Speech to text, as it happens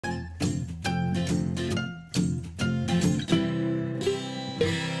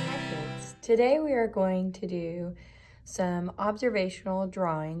Today we are going to do some observational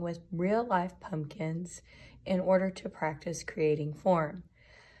drawing with real-life pumpkins in order to practice creating form.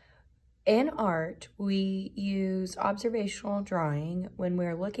 In art, we use observational drawing when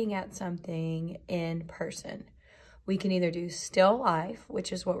we're looking at something in person. We can either do still life,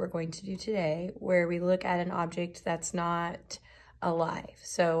 which is what we're going to do today, where we look at an object that's not alive.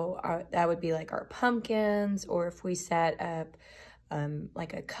 So that would be like our pumpkins, or if we set up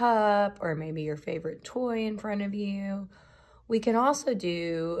like a cup or maybe your favorite toy in front of you. We can also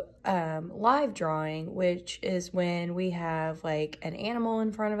do live drawing, which is when we have like an animal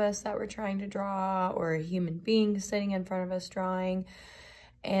in front of us that we're trying to draw, or a human being sitting in front of us drawing.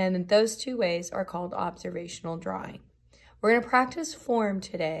 And those two ways are called observational drawing. We're going to practice form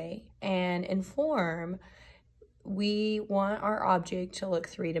today, and in form, we want our object to look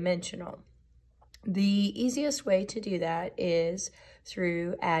three-dimensional. The easiest way to do that is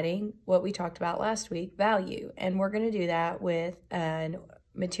through adding what we talked about last week, value. And we're going to do that with a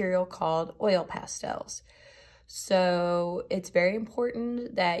material called oil pastels. So it's very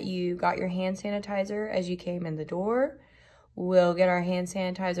important that you got your hand sanitizer as you came in the door. We'll get our hand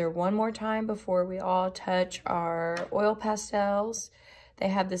sanitizer one more time before we all touch our oil pastels. They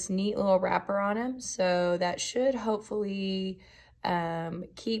have this neat little wrapper on them, so that should hopefully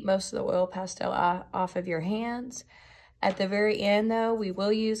keep most of the oil pastel off of your hands. At the very end though, we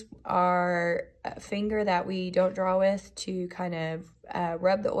will use our finger that we don't draw with to kind of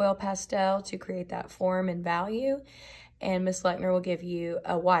rub the oil pastel to create that form and value. And Miss Lechner will give you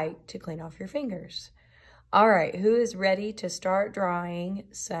a wipe to clean off your fingers. All right, who is ready to start drawing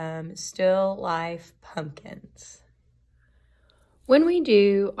some still life pumpkins? When we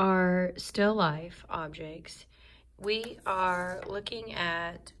do our still life objects, we are looking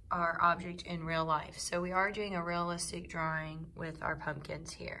at our object in real life. So we are doing a realistic drawing with our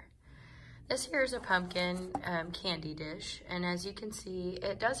pumpkins here. This here is a pumpkin candy dish, and as you can see,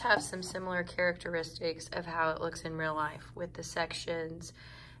 it does have some similar characteristics of how it looks in real life with the sections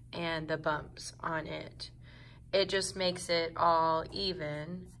and the bumps on it. It just makes it all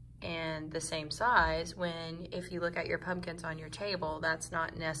even and the same size when, if you look at your pumpkins on your table, that's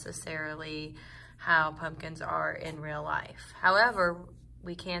not necessarily how pumpkins are in real life. However,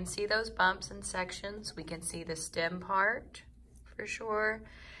 we can see those bumps and sections. We can see the stem part for sure.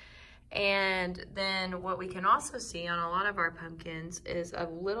 And then what we can also see on a lot of our pumpkins is a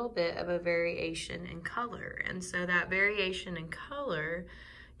little bit of a variation in color. And so that variation in color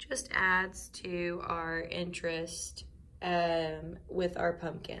just adds to our interest with our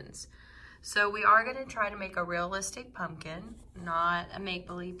pumpkins. So we are going to try to make a realistic pumpkin, not a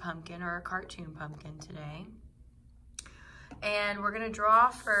make-believe pumpkin or a cartoon pumpkin today. And we're going to draw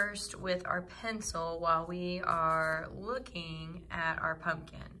first with our pencil while we are looking at our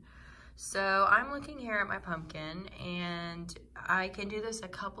pumpkin. So I'm looking here at my pumpkin, and I can do this a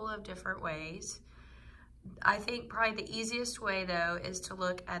couple of different ways. I think probably the easiest way though is to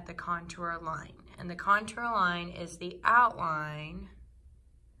look at the contour line. And the contour line is the outline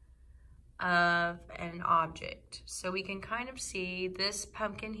of an object. So we can kind of see this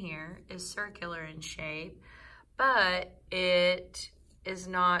pumpkin here is circular in shape, but it is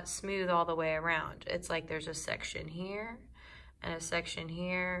not smooth all the way around. It's like there's a section here, and a section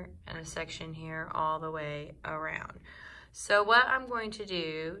here, and a section here all the way around. So what I'm going to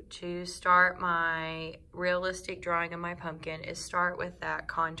do to start my realistic drawing of my pumpkin is start with that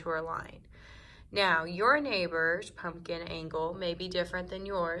contour line. Now, your neighbor's pumpkin angle may be different than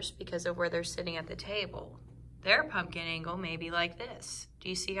yours because of where they're sitting at the table. Their pumpkin angle may be like this. Do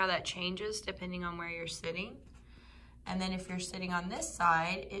you see how that changes depending on where you're sitting? And then if you're sitting on this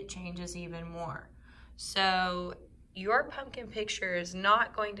side, it changes even more. So your pumpkin picture is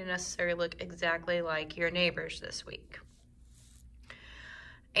not going to necessarily look exactly like your neighbor's this week.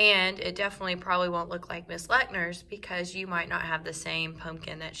 And it definitely probably won't look like Miss Lechner's because you might not have the same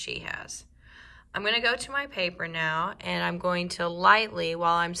pumpkin that she has. I'm going to go to my paper now, and I'm going to lightly,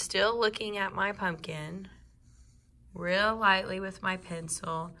 while I'm still looking at my pumpkin, real lightly with my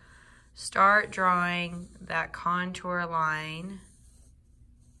pencil, start drawing that contour line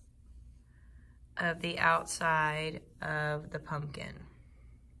of the outside of the pumpkin.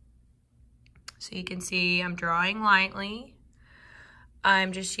 So you can see I'm drawing lightly.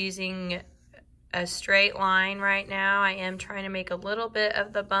 I'm just using a straight line right now. I am trying to make a little bit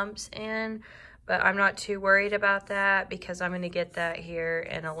of the bumps in, but I'm not too worried about that because I'm going to get that here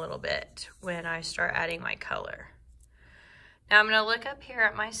in a little bit when I start adding my color. Now I'm going to look up here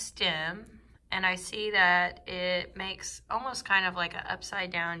at my stem, and I see that it makes almost kind of like an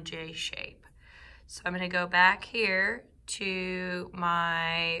upside down J shape. So I'm going to go back here to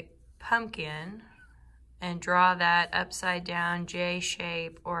my pumpkin and draw that upside down J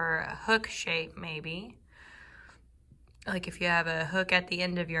shape or a hook shape maybe. Like if you have a hook at the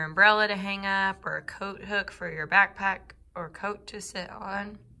end of your umbrella to hang up, or a coat hook for your backpack or coat to sit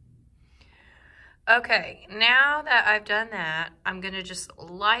on. Okay, now that I've done that, I'm gonna just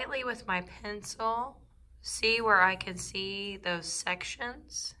lightly with my pencil see where I can see those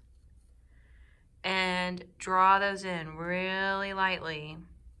sections and draw those in really lightly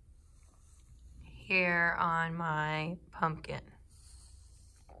here on my pumpkin.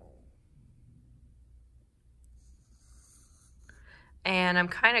 And I'm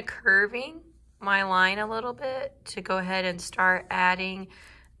kind of curving my line a little bit to go ahead and start adding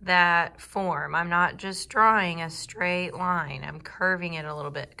that form. I'm not just drawing a straight line. I'm curving it a little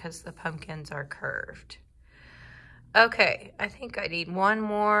bit because the pumpkins are curved. Okay, I think I need one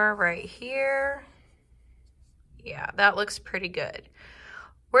more right here. Yeah, that looks pretty good.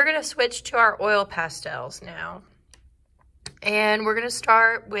 We're gonna switch to our oil pastels now. And we're gonna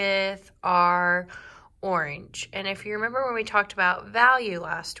start with our orange. And if you remember when we talked about value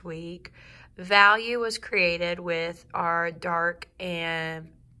last week, value was created with our dark and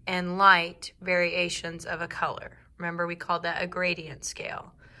light variations of a color. Remember, we called that a gradient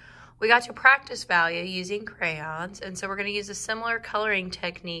scale. We got to practice value using crayons, and so we're going to use a similar coloring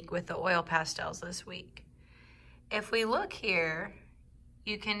technique with the oil pastels this week. If we look here,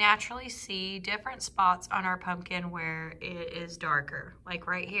 you can naturally see different spots on our pumpkin where it is darker. Like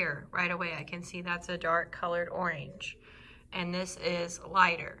right here, right away, I can see that's a dark colored orange, and this is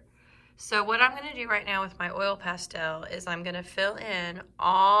lighter. So what I'm gonna do right now with my oil pastel is I'm gonna fill in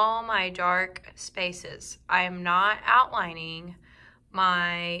all my dark spaces. I am not outlining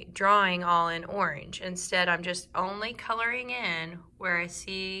my drawing all in orange. Instead, I'm just only coloring in where I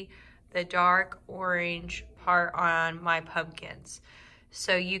see the dark orange part on my pumpkins.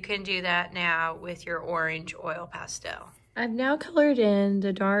 So you can do that now with your orange oil pastel. I've now colored in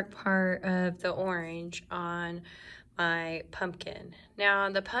the dark part of the orange on my pumpkin. Now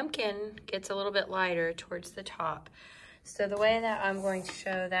the pumpkin gets a little bit lighter towards the top. So the way that I'm going to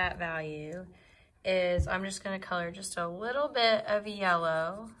show that value is I'm just going to color just a little bit of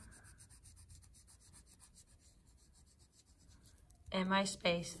yellow in my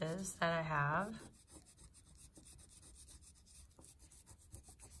spaces that I have.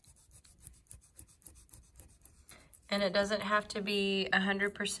 And it doesn't have to be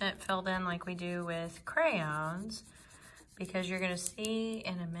 100% filled in like we do with crayons, because you're gonna see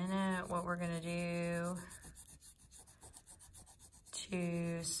in a minute what we're gonna do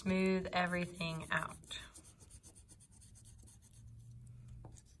to smooth everything out.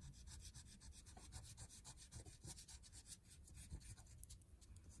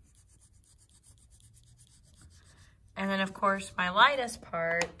 And then of course my lightest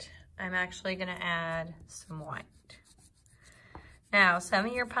part, I'm actually gonna add some white. Now, some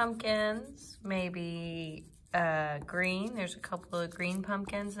of your pumpkins may be green. There's a couple of green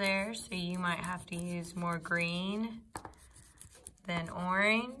pumpkins there, so you might have to use more green than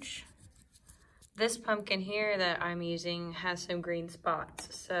orange. This pumpkin here that I'm using has some green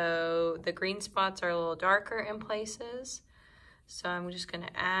spots. So the green spots are a little darker in places. So I'm just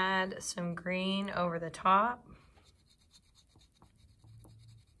gonna add some green over the top.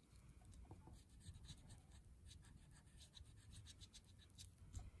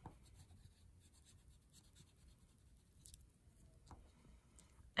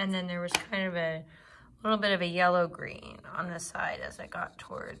 And then there was kind of a little bit of a yellow green on the side as I got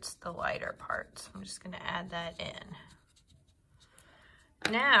towards the lighter parts. I'm just gonna add that in.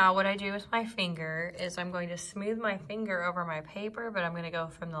 Now what I do with my finger is I'm going to smooth my finger over my paper, but I'm gonna go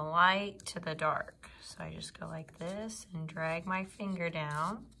from the light to the dark. So I just go like this and drag my finger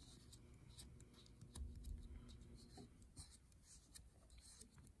down.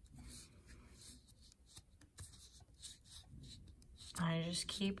 I just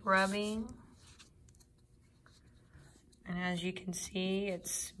keep rubbing. And as you can see,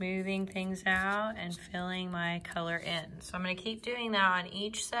 it's smoothing things out and filling my color in. So I'm gonna keep doing that on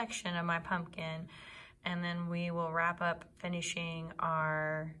each section of my pumpkin, and then we will wrap up finishing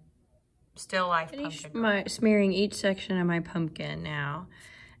our still life pumpkin. Smearing each section of my pumpkin now.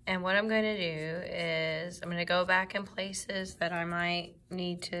 And what I'm gonna do is I'm gonna go back in places that I might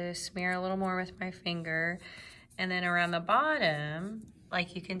need to smear a little more with my finger. And then around the bottom,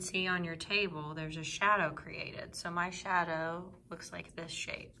 like you can see on your table, there's a shadow created. So my shadow looks like this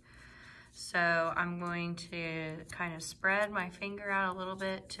shape. So I'm going to kind of spread my finger out a little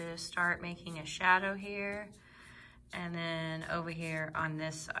bit to start making a shadow here. And then over here on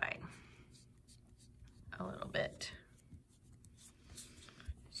this side, a little bit.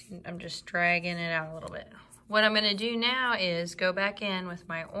 So I'm just dragging it out a little bit. What I'm gonna do now is go back in with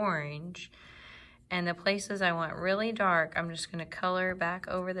my orange, and the places I want really dark, I'm just gonna color back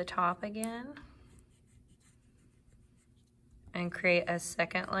over the top again and create a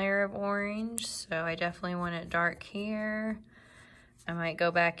second layer of orange. So I definitely want it dark here. I might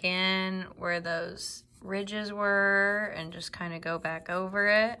go back in where those ridges were and just kind of go back over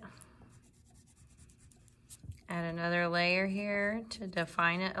it. Add another layer here to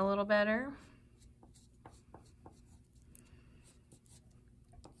define it a little better.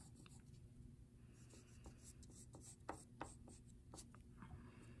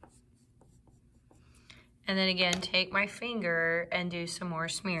 And then again, take my finger and do some more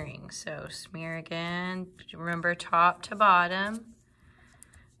smearing. So smear again, remember top to bottom,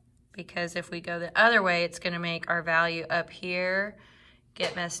 because if we go the other way, it's gonna make our value up here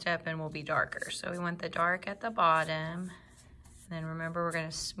get messed up and will be darker. So we want the dark at the bottom. And then remember, we're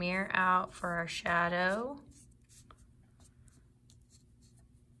gonna smear out for our shadow.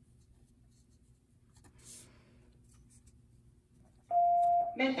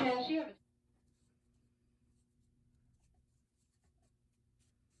 Miss Hill, you have a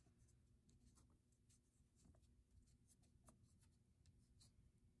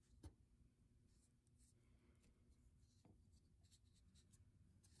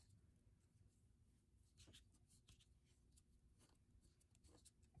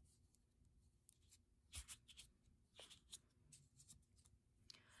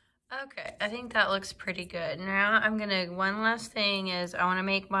Okay, I think that looks pretty good. Now I'm gonna, one last thing is I wanna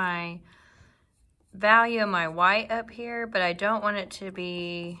make my value of my white up here, but I don't want it to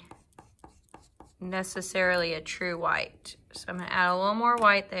be necessarily a true white. So I'm gonna add a little more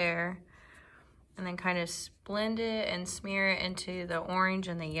white there and then kind of blend it and smear it into the orange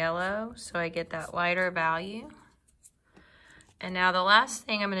and the yellow so I get that lighter value. And now the last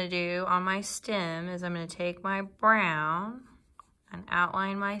thing I'm gonna do on my stem is I'm gonna take my brown and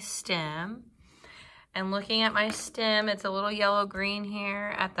outline my stem. And looking at my stem, it's a little yellow-green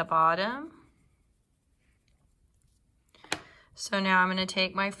here at the bottom. So now I'm gonna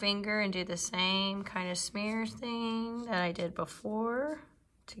take my finger and do the same kind of smear thing that I did before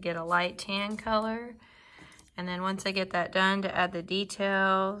to get a light tan color. And then once I get that done, to add the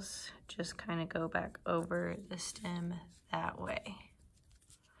details, just kind of go back over the stem that way.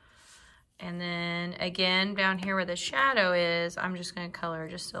 And then again, down here where the shadow is, I'm just gonna color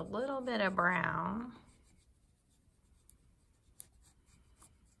just a little bit of brown.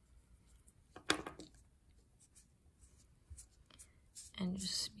 And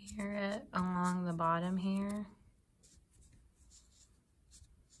just smear it along the bottom here.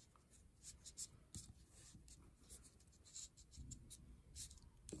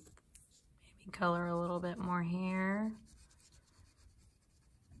 Maybe color a little bit more here.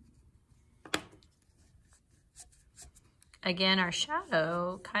 Again, our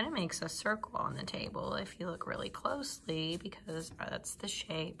shadow kind of makes a circle on the table if you look really closely, because that's the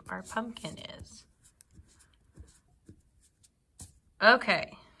shape our pumpkin is.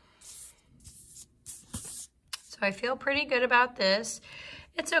 Okay. So I feel pretty good about this.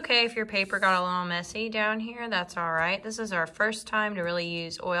 It's okay if your paper got a little messy down here, that's all right. This is our first time to really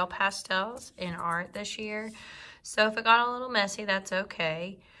use oil pastels in art this year. So if it got a little messy, that's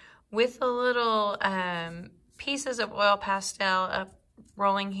okay. With the little pieces of oil pastel up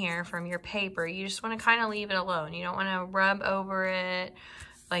rolling here from your paper, you just want to kind of leave it alone. You don't want to rub over it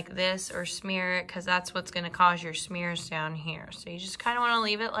like this or smear it, because that's what's going to cause your smears down here. So you just kind of want to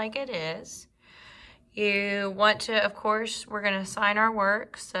leave it like it is. You want to, of course, we're going to sign our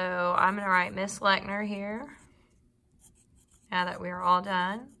work, so I'm going to write Miss Lechner here now that we're all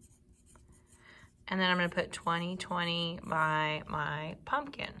done. And then I'm going to put 2020 by my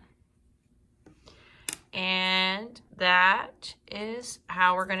pumpkin. And that is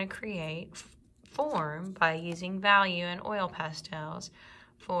how we're going to create form by using value and oil pastels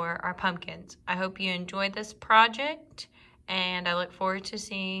for our pumpkins. I hope you enjoyed this project, and I look forward to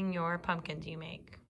seeing your pumpkins you make.